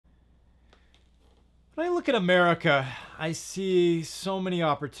When I look at America, I see so many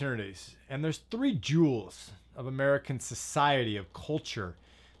opportunities, and there's three jewels of American society, of culture,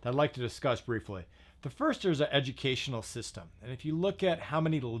 that I'd like to discuss briefly. The first is our educational system, and if you look at how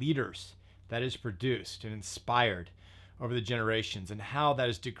many leaders that is produced and inspired over the generations and how that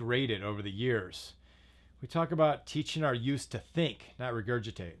is degraded over the years, we talk about teaching our youth to think, not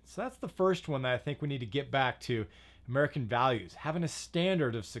regurgitate. So that's the first one that I think we need to get back to American values, having a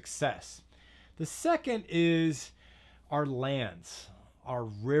standard of success. The second is our lands, our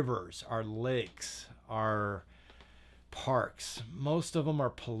rivers, our lakes, our parks. Most of them are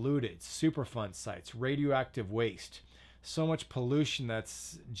polluted, Superfund sites, radioactive waste, so much pollution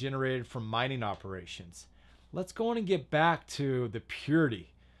that's generated from mining operations. Let's go on and get back to the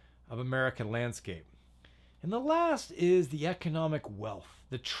purity of American landscape. And the last is the economic wealth,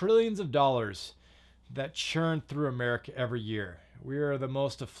 the trillions of dollars that churn through America every year. We are the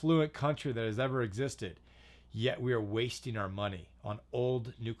most affluent country that has ever existed, yet we are wasting our money on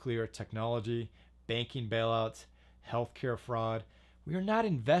old nuclear technology, banking bailouts, healthcare fraud. We are not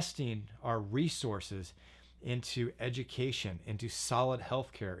investing our resources into education, into solid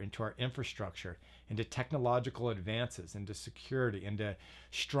healthcare, into our infrastructure, into technological advances, into security, into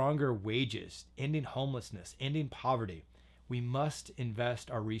stronger wages, ending homelessness, ending poverty. We must invest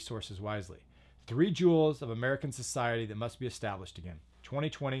our resources wisely. Three jewels of American society that must be established again.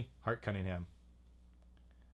 2020, Hart Cunningham.